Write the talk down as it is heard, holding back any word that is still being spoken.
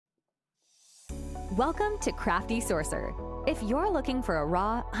Welcome to Crafty Sourcer. If you're looking for a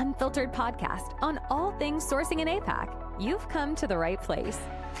raw, unfiltered podcast on all things sourcing in APAC, you've come to the right place.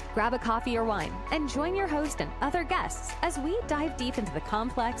 Grab a coffee or wine and join your host and other guests as we dive deep into the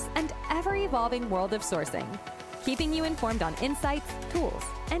complex and ever-evolving world of sourcing, keeping you informed on insights, tools,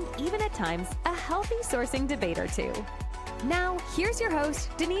 and even at times, a healthy sourcing debate or two. Now, here's your host,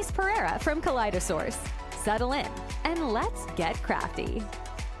 Denise Pereira from Kaleidosource. Settle in and let's get crafty.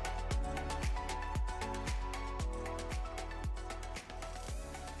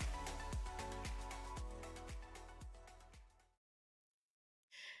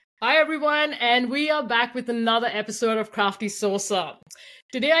 Hi everyone, and we are back with another episode of Crafty Sourcer.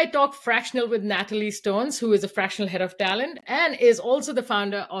 Today I talk Fractional with Natalie Stones, who is a Fractional Head of Talent and is also the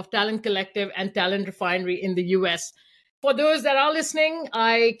founder of Talent Collective and Talent Refinery in the US. For those that are listening,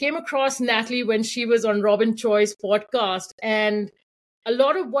 I came across Natalie when she was on Robin Choi's podcast, and a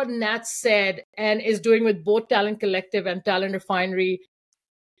lot of what Nat said and is doing with both Talent Collective and Talent Refinery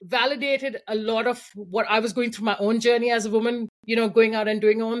validated a lot of what I was going through my own journey as a woman, going out and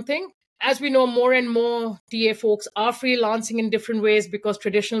doing her own thing. As we know, more and more TA folks are freelancing in different ways because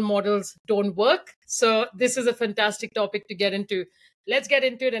traditional models don't work. So this is a fantastic topic to get into. Let's get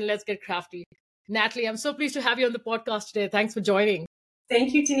into it and let's get crafty. Natalie, I'm so pleased to have you on the podcast today. Thanks for joining.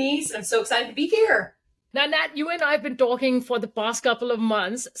 Thank you, Denise. I'm so excited to be here. Now, Nat, you and I have been talking for the past couple of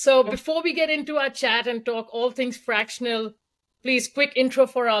months. So before we get into our chat and talk all things fractional, please, quick intro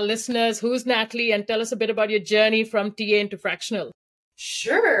for our listeners. Who's Natalie? And tell us a bit about your journey from TA into Fractional.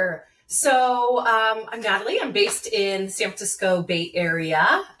 Sure. So I'm Natalie. I'm based in San Francisco Bay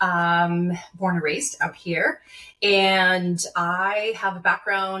Area, born and raised out here. And I have a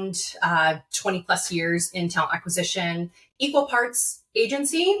background, 20 plus years in talent acquisition, equal parts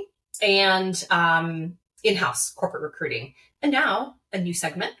agency and in-house corporate recruiting. And now a new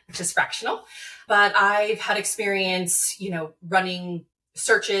segment, which is Fractional. But I've had experience, running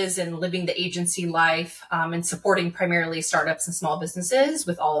searches and living the agency life and supporting primarily startups and small businesses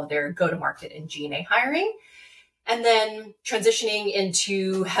with all of their go-to-market and G&A hiring. And then transitioning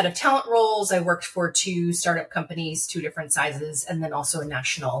into head of talent roles, I worked for 2 startup companies, 2 different sizes, and then also a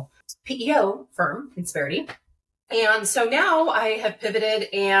national PEO firm, Insperity. And so now I have pivoted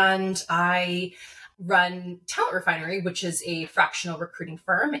and I run Talent Refinery, which is a fractional recruiting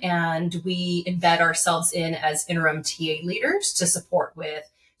firm. And we embed ourselves in as interim TA leaders to support with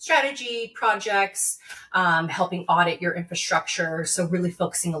strategy, projects, helping audit your infrastructure. So really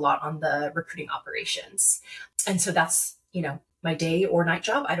focusing a lot on the recruiting operations. And so that's, my day or night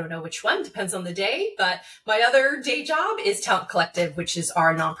job. I don't know which one, depends on the day. But my other day job is Talent Collective, which is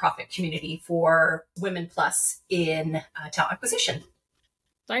our nonprofit community for women plus in talent acquisition.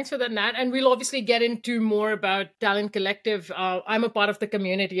 Thanks for that, Nat. And we'll obviously get into more about Talent Collective. I'm a part of the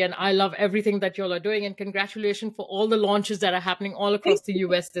community and I love everything that y'all are doing. And congratulations for all the launches that are happening all across the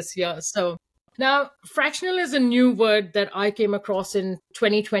US this year. So now, fractional is a new word that I came across in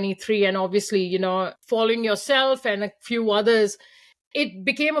 2023. And obviously, following yourself and a few others, it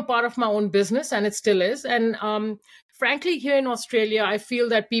became a part of my own business and it still is. And frankly, here in Australia, I feel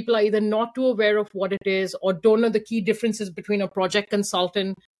that people are either not too aware of what it is or don't know the key differences between a project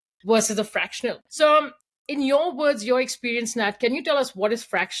consultant versus a fractional. So in your words, your experience, Nat, can you tell us what is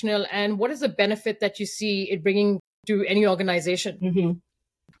fractional and what is the benefit that you see it bringing to any organization? Mm-hmm.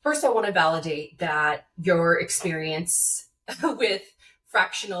 First, I want to validate that your experience with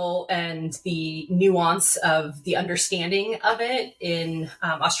fractional and the nuance of the understanding of it in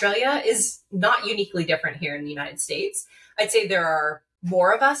Australia is not uniquely different here in the United States. I'd say there are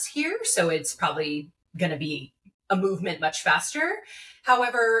more of us here, so it's probably going to be a movement much faster.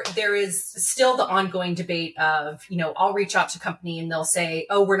 However, there is still the ongoing debate of, I'll reach out to a company and they'll say,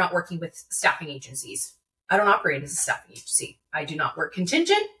 oh, we're not working with staffing agencies. I don't operate as a staffing agency. I do not work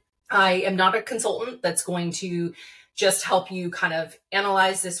contingent. I am not a consultant that's going to just help you kind of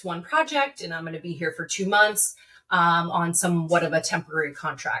analyze this one project. And I'm going to be here for 2 months on somewhat of a temporary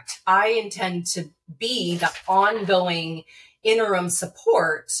contract. I intend to be the ongoing interim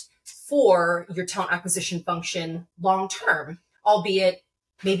support for your talent acquisition function long-term, albeit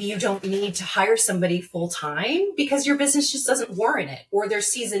maybe you don't need to hire somebody full-time because your business just doesn't warrant it, or there's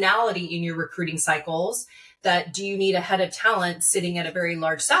seasonality in your recruiting cycles that do you need a head of talent sitting at a very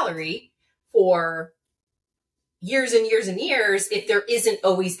large salary for years and years and years if there isn't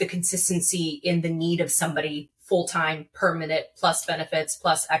always the consistency in the need of somebody full-time, permanent, plus benefits,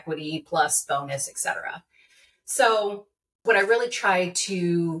 plus equity, plus bonus, etc. So what I really try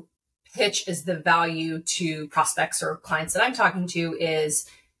to pitch as the value to prospects or clients that I'm talking to is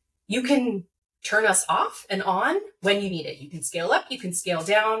you can turn us off and on when you need it. You can scale up, you can scale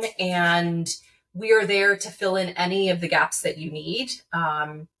down, and we are there to fill in any of the gaps that you need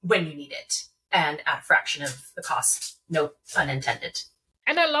when you need it, and at a fraction of the cost, no pun intended.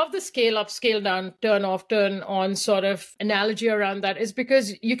 And I love the scale up, scale down, turn off, turn on sort of analogy around that, is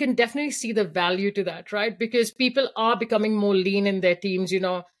because you can definitely see the value to that, right? Because people are becoming more lean in their teams.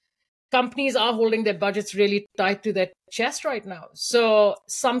 Companies are holding their budgets really tight to their chest right now. So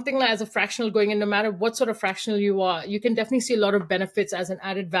something like as a fractional going in, no matter what sort of fractional you are, you can definitely see a lot of benefits as an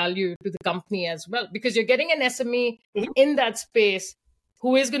added value to the company as well, because you're getting an SME in that space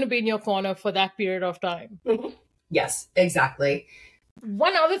who is going to be in your corner for that period of time. Yes, exactly.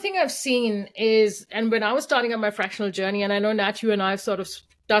 One other thing I've seen is, and when I was starting on my fractional journey, and I know Nat, you and I have sort of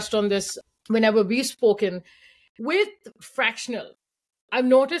touched on this whenever we've spoken, with fractional, I've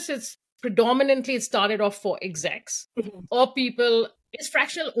noticed it's predominantly it started off for execs or people. Is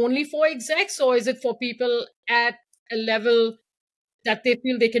fractional only for execs, or is it for people at a level that they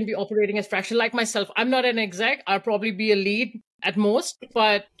feel they can be operating as fractional? Like myself, I'm not an exec. I'll probably be a lead at most.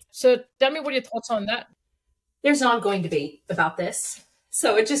 But so tell me what your thoughts on that. There's an ongoing debate about this.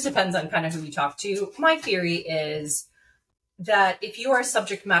 So it just depends on kind of who you talk to. My theory is that if you are a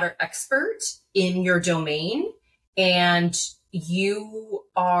subject matter expert in your domain and you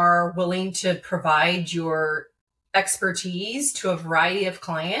are willing to provide your expertise to a variety of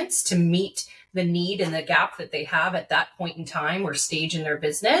clients to meet the need and the gap that they have at that point in time or stage in their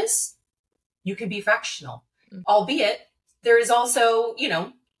business, you can be fractional. Albeit there is also,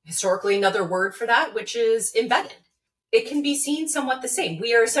 historically another word for that, which is embedded. It can be seen somewhat the same.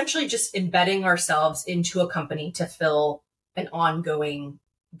 We are essentially just embedding ourselves into a company to fill an ongoing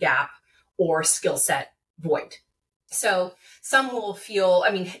gap or skill set void. So some will feel,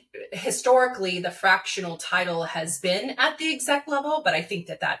 historically, the fractional title has been at the exec level, but I think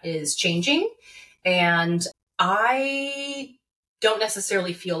that is changing. And I don't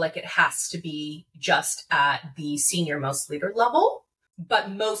necessarily feel like it has to be just at the senior most leader level,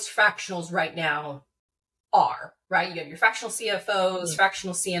 but most fractionals right now are, right? You have your fractional CFOs,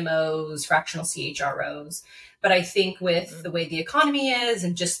 fractional CMOs, fractional CHROs. But I think with the way the economy is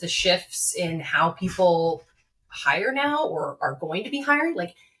and just the shifts in how people hire now or are going to be hiring,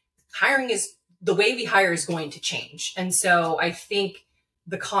 like hiring is the way we hire is going to change. And so I think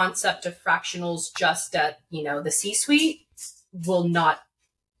the concept of fractionals just at, the C-suite will not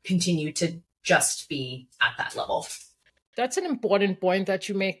continue to just be at that level. That's an important point that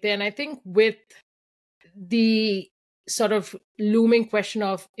you make there. And I think with the sort of looming question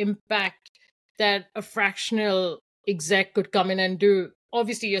of impact that a fractional exec could come in and do,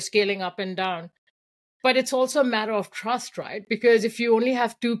 obviously you're scaling up and down, but it's also a matter of trust, right? Because if you only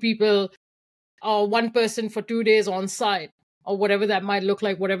have two people or one person for 2 days on site or whatever that might look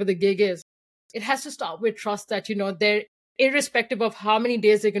like, whatever the gig is, it has to start with trust that, they're irrespective of how many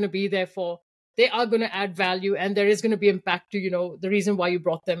days they're going to be there for, they are going to add value and there is going to be impact to, the reason why you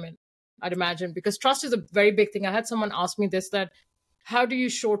brought them in, I'd imagine, because trust is a very big thing. I had someone ask me this, that how do you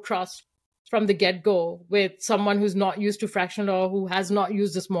show trust from the get-go with someone who's not used to fractional or who has not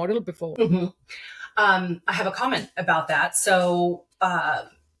used this model before? I have a comment about that. So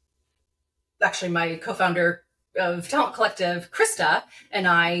actually my co-founder of Talent Collective, Krista,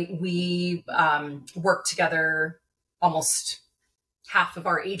 and we worked together almost half of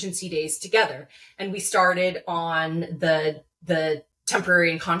our agency days together. And we started on the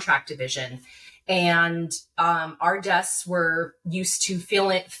temporary and contract division. And our desks were used to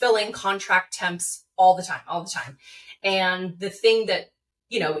filling contract temps all the time. And the thing that,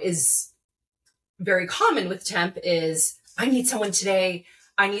 is very common with temp is I need someone today,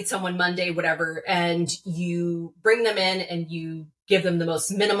 I need someone Monday, whatever. And you bring them in and you give them the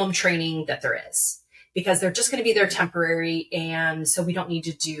most minimum training that there is because they're just going to be there temporary. And so we don't need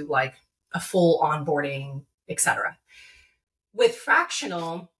to do like a full onboarding, etc. With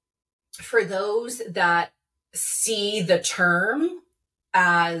fractional, for those that see the term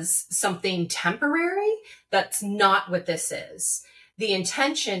as something temporary, that's not what this is. The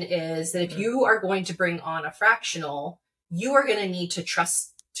intention is that if you are going to bring on a fractional, you are going to need to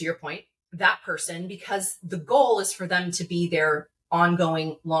trust, to your point, that person because the goal is for them to be there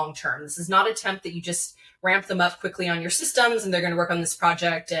ongoing long-term. This is not a temp that you just ramp them up quickly on your systems and they're going to work on this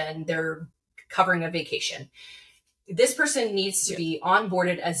project and they're covering a vacation. This person needs to be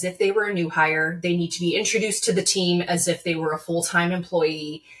onboarded as if they were a new hire. They need to be introduced to the team as if they were a full-time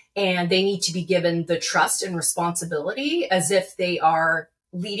employee. And they need to be given the trust and responsibility as if they are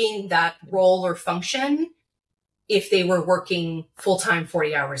leading that role or function if they were working full-time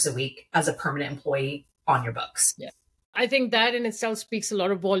 40 hours a week as a permanent employee on your books. Yeah. I think that in itself speaks a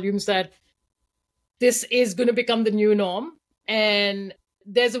lot of volumes that this is going to become the new norm. And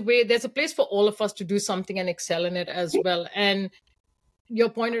there's a place for all of us to do something and excel in it as well. And your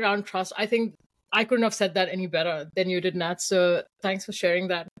point around trust, I think I couldn't have said that any better than you did, Nat. So thanks for sharing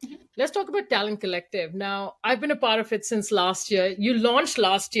that. Let's talk about Talent Collective. Now, I've been a part of it since last year. You launched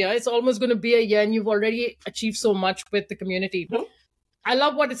last year. It's almost going to be a year, and you've already achieved so much with the community. I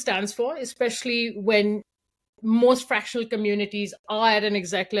love what it stands for, especially when most fractional communities are at an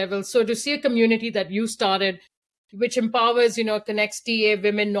exec level. So to see a community that you started, which empowers, connects TA,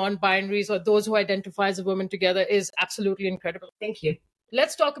 women, non-binaries, or those who identify as a woman together, is absolutely incredible. Thank you.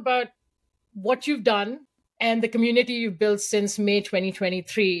 Let's talk about what you've done and the community you've built since May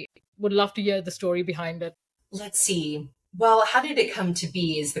 2023. Would love to hear the story behind it. Let's see. Well, how did it come to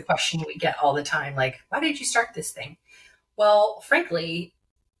be is the question we get all the time. Like, why did you start this thing? Well, frankly,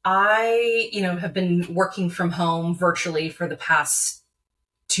 I, have been working from home virtually for the past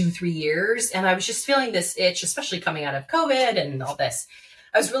 2-3 years. And I was just feeling this itch, especially coming out of COVID and all this.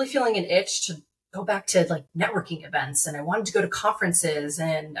 I was really feeling an itch to go back to like networking events, and I wanted to go to conferences,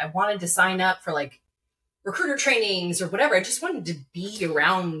 and I wanted to sign up for like recruiter trainings or whatever. I just wanted to be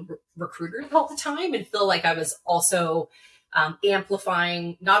around recruiters all the time and feel like I was also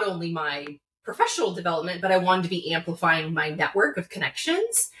amplifying not only my professional development, but I wanted to be amplifying my network of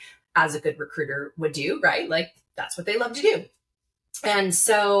connections as a good recruiter would do, right? Like that's what they love to do. And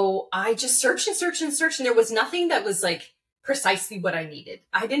so I just searched and searched and searched, and there was nothing that was like precisely what I needed.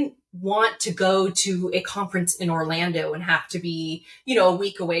 I didn't want to go to a conference in Orlando and have to be, a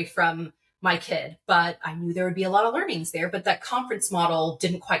week away from my kid, but I knew there would be a lot of learnings there, but that conference model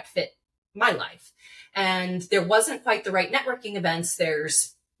didn't quite fit my life. And there wasn't quite the right networking events.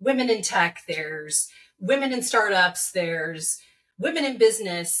 There's women in tech, there's women in startups, there's women in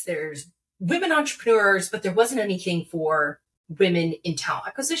business, there's women entrepreneurs, but there wasn't anything for women in talent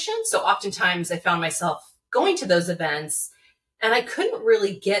acquisition. So oftentimes I found myself going to those events and I couldn't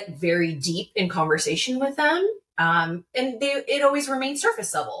really get very deep in conversation with them. And it always remained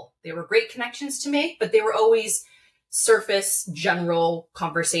surface level. They were great connections to make, but they were always surface general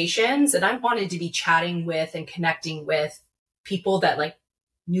conversations. And I wanted to be chatting with and connecting with people that like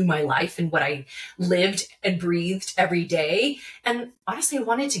knew my life and what I lived and breathed every day. And honestly, I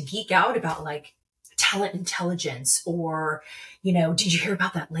wanted to geek out about like talent intelligence or, did you hear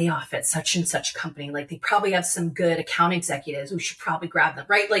about that layoff at such and such company? Like they probably have some good account executives. We should probably grab them,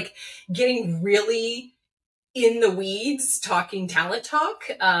 right? Like getting really in the weeds, talking talent talk.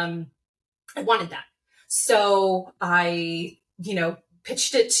 I wanted that. So I,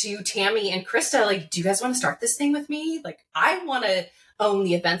 pitched it to Tammy and Krista, like, do you guys want to start this thing with me? Like, I want to own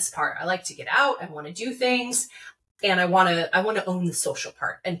the events part. I like to get out. I want to do things. And I want to own the social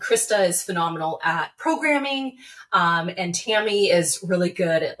part. And Krista is phenomenal at programming. And Tammy is really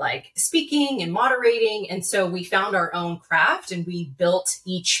good at like speaking and moderating. And so we found our own craft and we built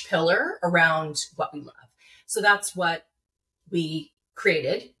each pillar around what we love. So that's what we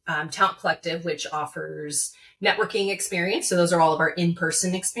created, Talent Collective, which offers networking experience. So those are all of our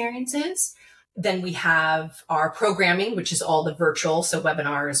in-person experiences. Then we have our programming, which is all the virtual. So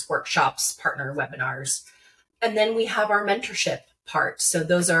webinars, workshops, partner webinars. And then we have our mentorship part. So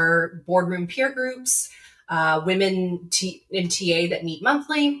those are boardroom peer groups, women in TA that meet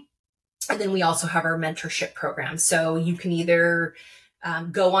monthly. And then we also have our mentorship program. So you can either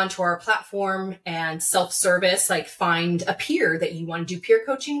go onto our platform and self-service, like find a peer that you want to do peer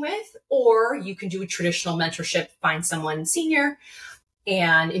coaching with, or you can do a traditional mentorship, find someone senior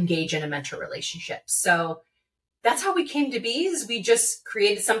and engage in a mentor relationship. So that's how we came to be, is we just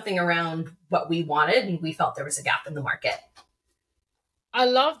created something around what we wanted and we felt there was a gap in the market. I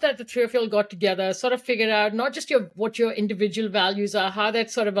love that the three of you all got together, sort of figured out not just what your individual values are, how that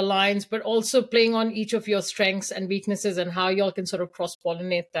sort of aligns, but also playing on each of your strengths and weaknesses and how y'all can sort of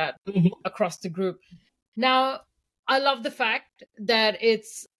cross-pollinate that across the group. Now, I love the fact that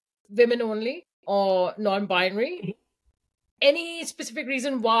it's women only or non-binary. Any specific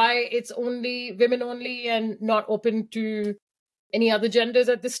reason why it's only women only and not open to any other genders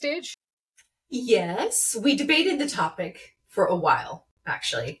at this stage? Yes, we debated the topic for a while,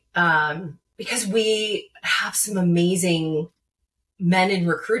 actually, because we have some amazing men in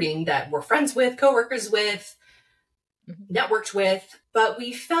recruiting that we're friends with, coworkers with, networked with, but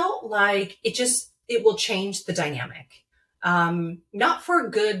we felt like it will change the dynamic. Not for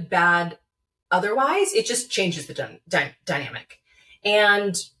good, bad, otherwise, it just changes the dynamic.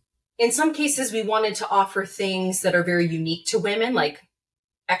 And in some cases, we wanted to offer things that are very unique to women, like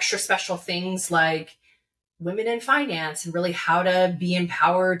extra special things like women in finance and really how to be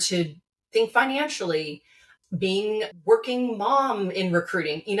empowered to think financially, being working mom in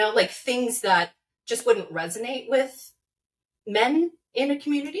recruiting, like things that just wouldn't resonate with men in a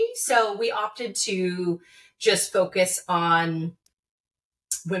community. So we opted to just focus on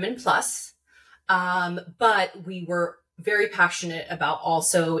Women Plus. But we were very passionate about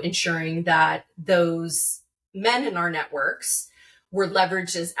also ensuring that those men in our networks were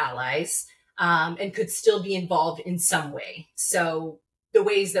leveraged as allies, and could still be involved in some way. So the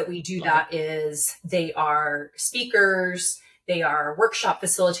ways that we do that is they are speakers, they are workshop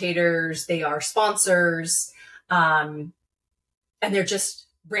facilitators, they are sponsors, and they're just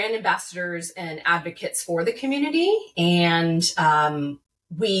brand ambassadors and advocates for the community. And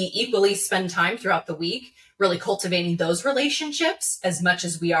we equally spend time throughout the week really cultivating those relationships as much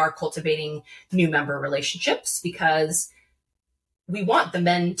as we are cultivating new member relationships, because we want the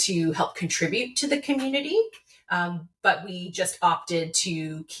men to help contribute to the community. But we just opted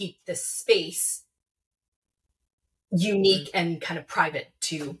to keep the space unique and kind of private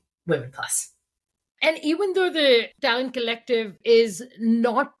to Women Plus. And even though the Talent Collective is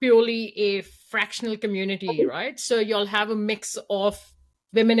not purely a fractional community, right? So you'll have a mix of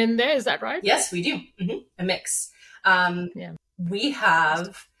women in there. Is that right? Yes, we do. A mix. We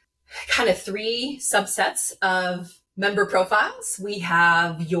have kind of 3 subsets of member profiles. We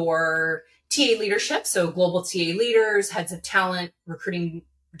have your TA leadership, so global TA leaders, heads of talent, recruiting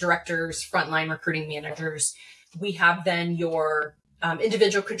directors, frontline recruiting managers. We have then your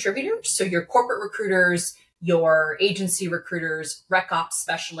individual contributors, so your corporate recruiters, your agency recruiters, rec ops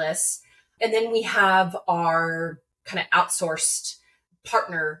specialists. And then we have our kind of outsourced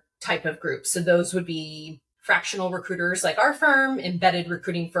partner type of groups. So those would be fractional recruiters like our firm, embedded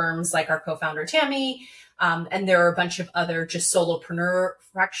recruiting firms like our co-founder Tammy, and there are a bunch of other just solopreneur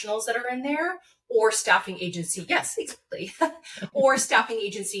fractionals that are in there, or staffing agency. Yes, exactly. Or staffing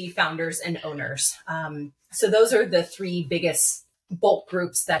agency founders and owners. So those are the 3 biggest bulk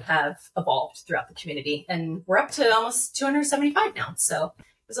groups that have evolved throughout the community. And we're up to almost 275 now. So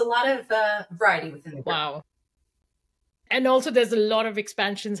there's a lot of variety within the group. Wow. And also there's a lot of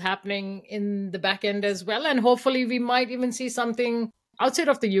expansions happening in the back end as well. And hopefully we might even see something outside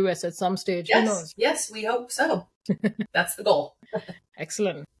of the US at some stage. Yes, who knows? yes, we hope so. That's the goal.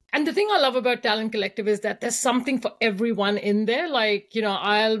 Excellent. And the thing I love about Talent Collective is that there's something for everyone in there. Like,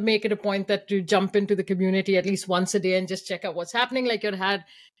 I'll make it a point that to jump into the community at least once a day and just check out what's happening. Like you had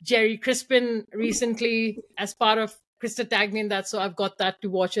Jerry Crispin recently as part of, Krista tagged me in that, so I've got that to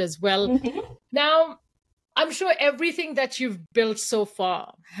watch as well. Now, I'm sure everything that you've built so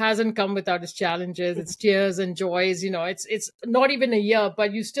far hasn't come without its challenges, its tears and joys. It's not even a year,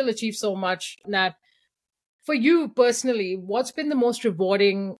 but you still achieve so much, Nat. For you personally, what's been the most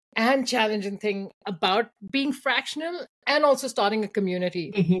rewarding and challenging thing about being fractional and also starting a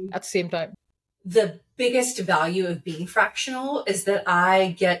community at the same time? The biggest value of being fractional is that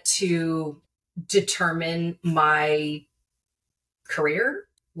I get to determine my career,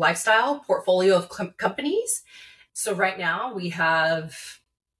 lifestyle, portfolio of companies. So right now we have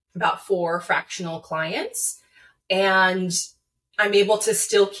about 4 fractional clients, and I'm able to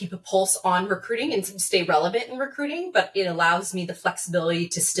still keep a pulse on recruiting and stay relevant in recruiting, but it allows me the flexibility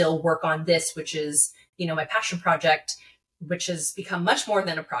to still work on this, which is, my passion project, which has become much more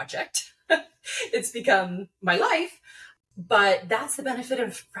than a project. It's become my life. But that's the benefit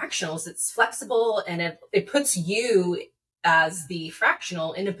of fractionals. It's flexible, and it puts you as the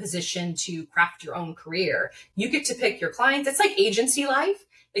fractional in a position to craft your own career. You get to pick your clients. It's like agency life,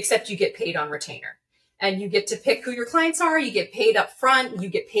 except you get paid on retainer. And you get to pick who your clients are. You get paid up front. You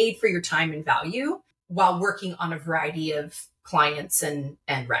get paid for your time and value while working on a variety of clients and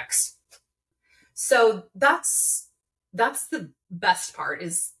recs. So that's the best part,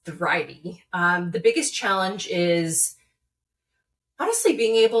 is the variety. The biggest challenge is honestly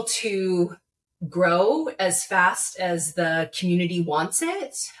being able to grow as fast as the community wants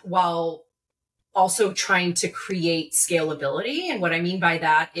it, while also trying to create scalability. And what I mean by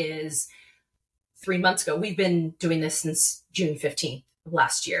that is 3 months ago, we've been doing this since June 15th of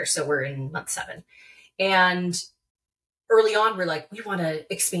last year. So we're in month 7. And early on, we're like, we want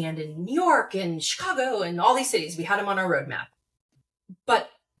to expand in New York and Chicago and all these cities. We had them on our roadmap.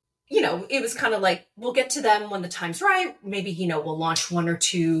 But, it was kind of like, we'll get to them when the time's right. Maybe, we'll launch 1 or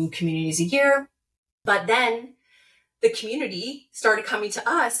 2 communities a year. But then the community started coming to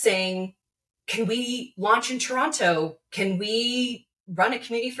us saying, can we launch in Toronto? Can we run a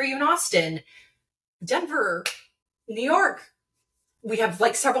community for you in Austin, Denver, New York? We have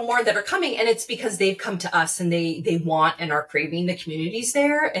like several more that are coming, and it's because they've come to us and they want and are craving the communities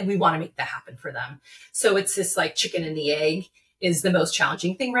there, and we want to make that happen for them. So it's this like chicken and the egg. Is the most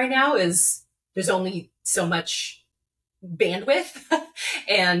challenging thing right now, is there's only so much bandwidth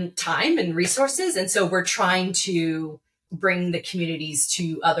and time and resources. And so we're trying to bring the communities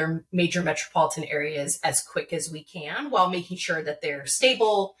to other major metropolitan areas as quick as we can, while making sure that they're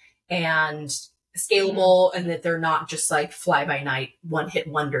stable and scalable, and that they're not just like fly by night, one hit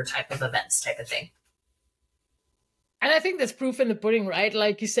wonder type of events type of thing. And I think there's proof in the pudding, right?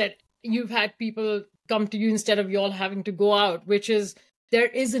 Like you said, you've had people come to you instead of you all having to go out, which is, there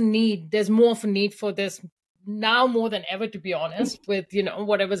is a need. There's more of a need for this now more than ever, to be honest, with,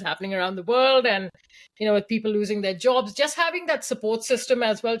 whatever's happening around the world, and, with people losing their jobs, just having that support system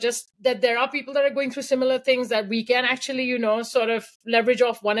as well, just that there are people that are going through similar things, that we can actually, sort of leverage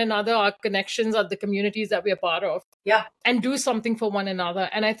off one another, our connections, the communities that we are part of. Yeah. And do something for one another.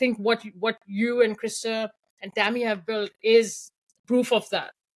 And I think what you and Krista and Tammy have built is proof of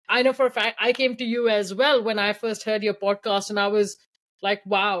that. I know for a fact, I came to you as well when I first heard your podcast, and I was like,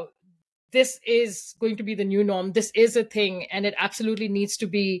 wow, this is going to be the new norm. This is a thing, and it absolutely needs to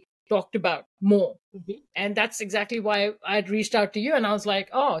be talked about more. Mm-hmm. And that's exactly why I'd reached out to you, and I was like,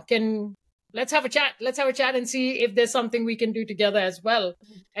 let's have a chat. Let's have a chat and see if there's something we can do together as well.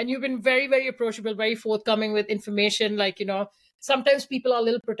 Mm-hmm. And you've been very, very approachable, very forthcoming with information. Like, sometimes people are a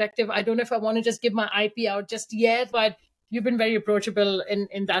little protective. I don't know if I want to just give my IP out just yet, but you've been very approachable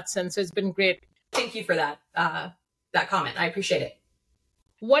in that sense. So it's been great. Thank you for that comment. I appreciate it.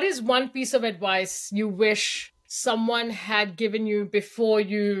 What is one piece of advice you wish someone had given you before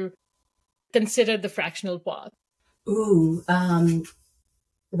you considered the fractional path? Ooh,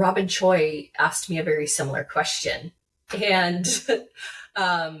 Robin Choi asked me a very similar question. And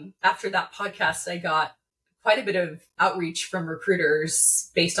after that podcast, I got quite a bit of outreach from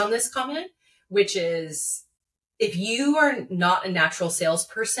recruiters based on this comment, which is, if you are not a natural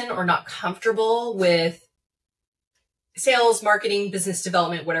salesperson or not comfortable with sales, marketing, business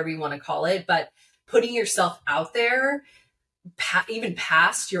development, whatever you want to call it, but putting yourself out there, even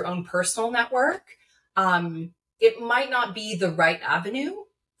past your own personal network, it might not be the right avenue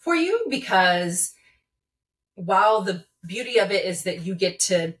for you, because while the beauty of it is that you get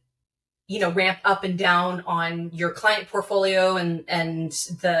to, ramp up and down on your client portfolio and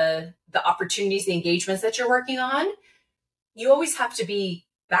the opportunities, the engagements that you're working on, you always have to be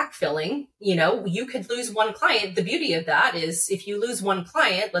backfilling. You could lose one client. The beauty of that is, if you lose one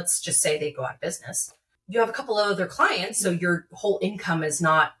client, let's just say they go out of business, you have a couple of other clients. So your whole income is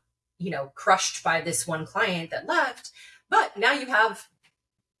not, crushed by this one client that left, but now you have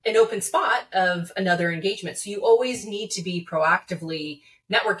an open spot of another engagement. So you always need to be proactively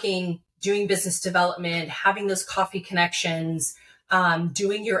networking, doing business development, having those coffee connections,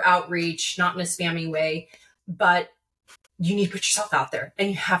 doing your outreach, not in a spammy way, but you need to put yourself out there, and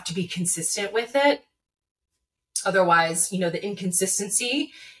you have to be consistent with it. Otherwise, the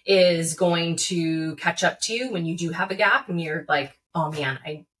inconsistency is going to catch up to you when you do have a gap, and you're like, oh man,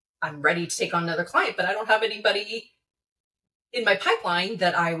 I'm ready to take on another client, but I don't have anybody in my pipeline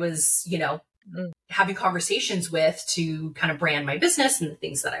that I was, having conversations with to kind of brand my business and the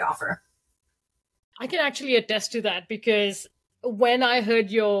things that I offer. I can actually attest to that, because when I heard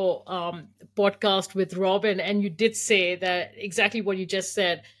your podcast with Robin, and you did say that exactly what you just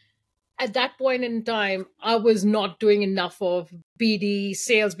said, at that point in time, I was not doing enough of BD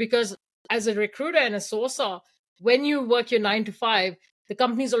sales, because as a recruiter and a sourcer, when you work your 9 to 5, the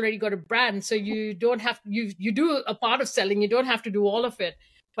company's already got a brand. So you don't have, you do a part of selling, you don't have to do all of it.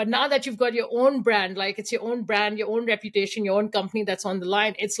 But now that you've got your own brand, like it's your own brand, your own reputation, your own company that's on the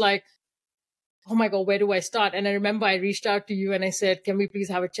line, it's like, oh my God, where do I start? And I remember I reached out to you and I said, can we please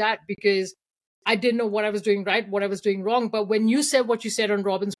have a chat? Because I didn't know what I was doing right, what I was doing wrong. But when you said what you said on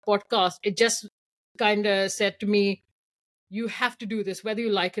Robin's podcast, it just kind of said to me, you have to do this, whether you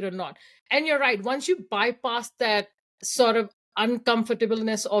like it or not. And you're right. Once you bypass that sort of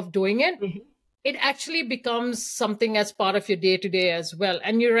uncomfortableness of doing it, mm-hmm. it actually becomes something as part of your day-to-day as well.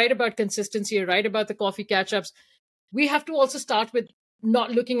 And you're right about consistency. You're right about the coffee catch-ups. We have to also start with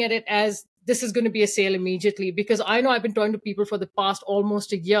not looking at it as this is going to be a sale immediately, because I know I've been talking to people for the past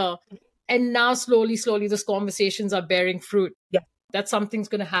almost a year, and now slowly, those conversations are bearing fruit. Yeah. That something's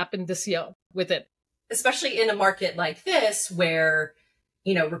going to happen this year with it. Especially in a market like this where,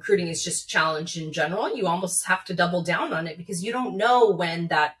 recruiting is just challenged in general, you almost have to double down on it, because you don't know when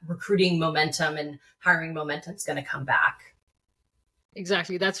that recruiting momentum and hiring momentum is going to come back.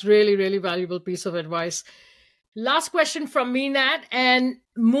 Exactly. That's really, really valuable piece of advice. Last question from me, Nat. And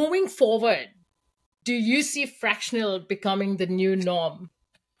moving forward, do you see fractional becoming the new norm?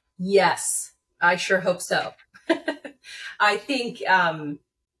 Yes, I sure hope so. I think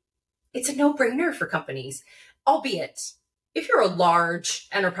it's a no-brainer for companies, albeit if you're a large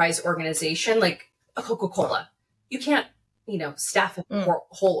enterprise organization like a Coca-Cola, you can't, staff a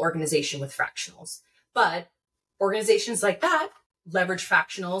whole organization with fractionals. But organizations like that leverage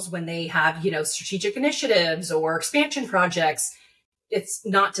fractionals when they have, strategic initiatives or expansion projects. It's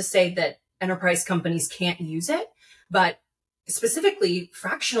not to say that enterprise companies can't use it, but specifically,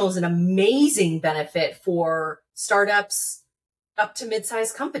 fractional is an amazing benefit for startups up to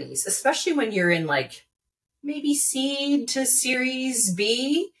mid-sized companies, especially when you're in like maybe seed to series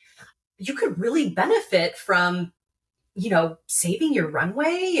B. You could really benefit from, saving your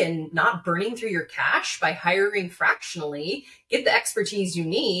runway and not burning through your cash by hiring fractionally, get the expertise you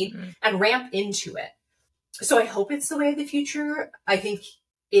need, and ramp into it. So I hope it's the way of the future. I think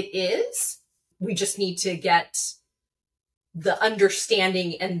it is. We just need to get the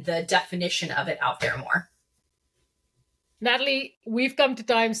understanding and the definition of it out there more. Natalie, we've come to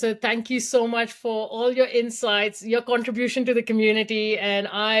time, so thank you so much for all your insights, your contribution to the community, and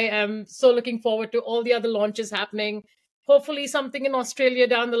I am so looking forward to all the other launches happening. Hopefully something in Australia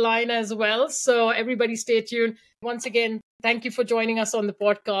down the line as well. So everybody stay tuned. Once again, thank you for joining us on the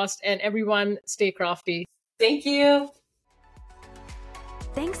podcast, and everyone stay crafty. Thank you.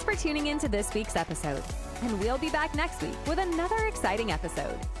 Thanks for tuning in to this week's episode, and we'll be back next week with another exciting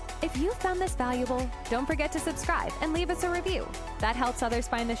episode. If you found this valuable, don't forget to subscribe and leave us a review. That helps others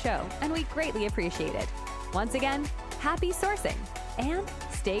find the show, and we greatly appreciate it. Once again, happy sourcing and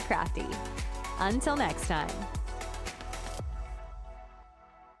stay crafty. Until next time.